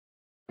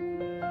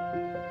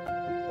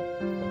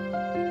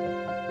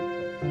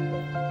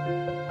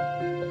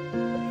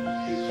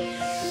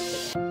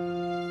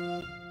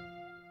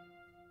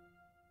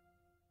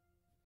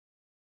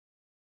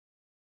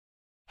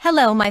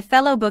Hello, my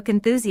fellow book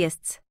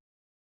enthusiasts.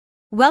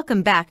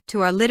 Welcome back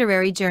to our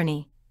literary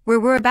journey,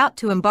 where we're about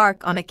to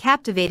embark on a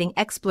captivating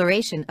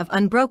exploration of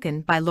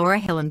Unbroken by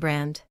Laura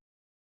Hillenbrand.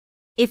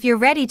 If you're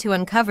ready to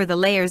uncover the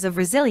layers of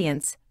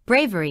resilience,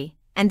 bravery,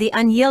 and the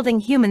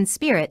unyielding human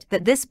spirit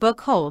that this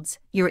book holds,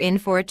 you're in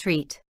for a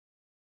treat.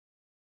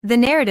 The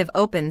narrative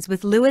opens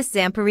with Louis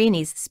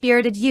Zamperini's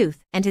spirited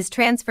youth and his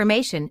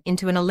transformation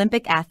into an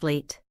Olympic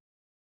athlete.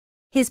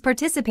 His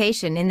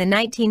participation in the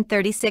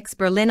 1936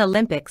 Berlin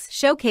Olympics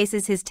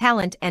showcases his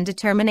talent and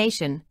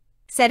determination,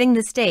 setting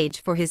the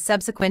stage for his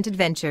subsequent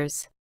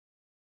adventures.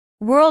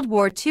 World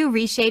War II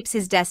reshapes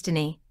his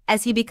destiny,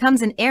 as he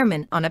becomes an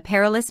airman on a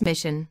perilous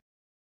mission.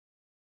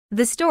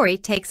 The story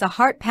takes a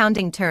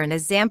heart-pounding turn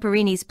as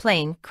Zamperini's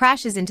plane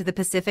crashes into the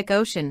Pacific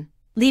Ocean,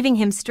 leaving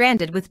him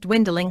stranded with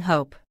dwindling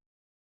hope.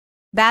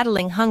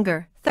 Battling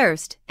hunger,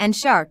 thirst, and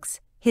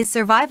sharks, his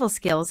survival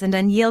skills and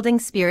unyielding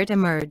spirit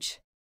emerge.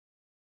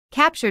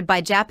 Captured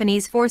by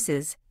Japanese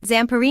forces,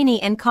 Zamperini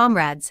and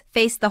comrades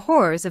face the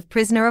horrors of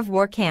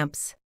prisoner-of-war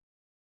camps.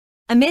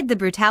 Amid the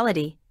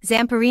brutality,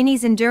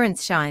 Zamperini's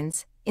endurance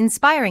shines,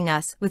 inspiring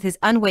us with his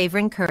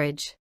unwavering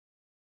courage.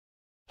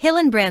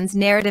 Hillenbrand's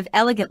narrative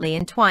elegantly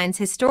entwines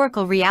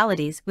historical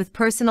realities with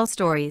personal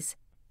stories,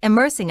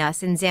 immersing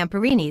us in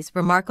Zamperini's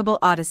remarkable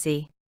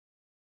odyssey.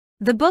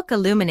 The book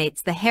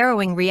illuminates the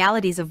harrowing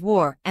realities of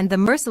war and the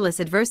merciless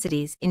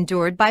adversities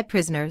endured by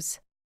prisoners.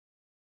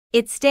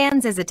 It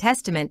stands as a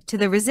testament to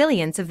the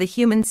resilience of the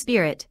human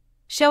spirit,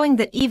 showing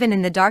that even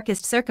in the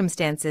darkest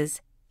circumstances,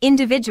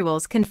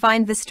 individuals can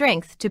find the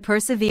strength to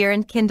persevere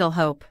and kindle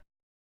hope.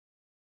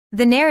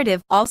 The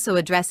narrative also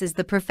addresses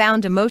the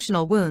profound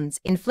emotional wounds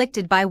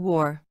inflicted by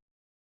war.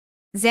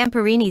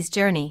 Zamperini's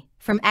journey,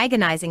 from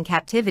agonizing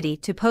captivity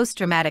to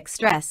post-traumatic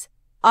stress,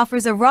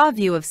 offers a raw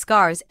view of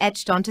scars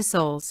etched onto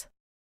souls.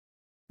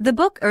 The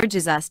book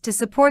urges us to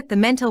support the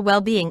mental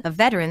well-being of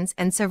veterans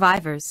and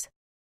survivors.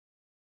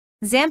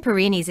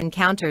 Zamperini's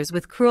encounters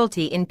with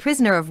cruelty in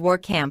prisoner-of-war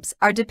camps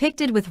are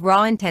depicted with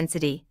raw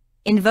intensity,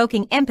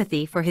 invoking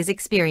empathy for his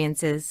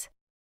experiences.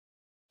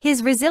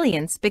 His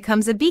resilience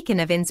becomes a beacon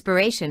of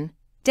inspiration,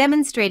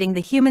 demonstrating the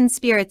human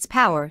spirit's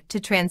power to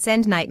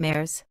transcend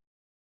nightmares.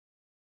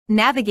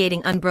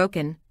 Navigating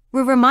Unbroken,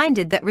 we're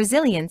reminded that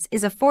resilience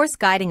is a force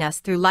guiding us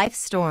through life's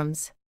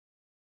storms.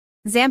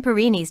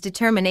 Zamperini's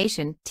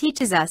determination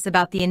teaches us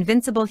about the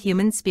invincible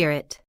human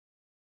spirit.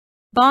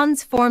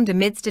 Bonds formed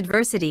amidst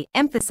adversity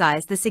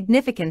emphasize the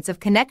significance of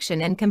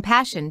connection and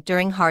compassion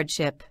during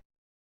hardship.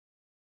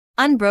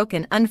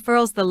 Unbroken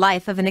unfurls the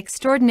life of an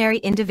extraordinary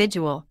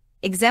individual,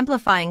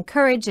 exemplifying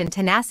courage and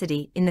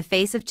tenacity in the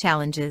face of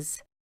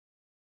challenges.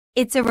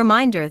 It's a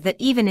reminder that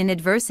even in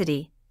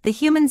adversity, the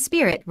human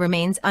spirit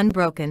remains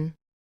unbroken.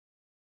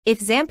 If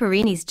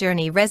Zamperini's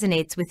journey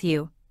resonates with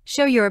you,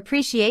 show your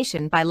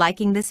appreciation by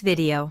liking this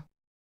video.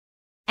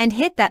 And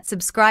hit that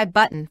subscribe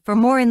button for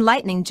more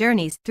enlightening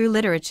journeys through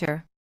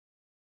literature.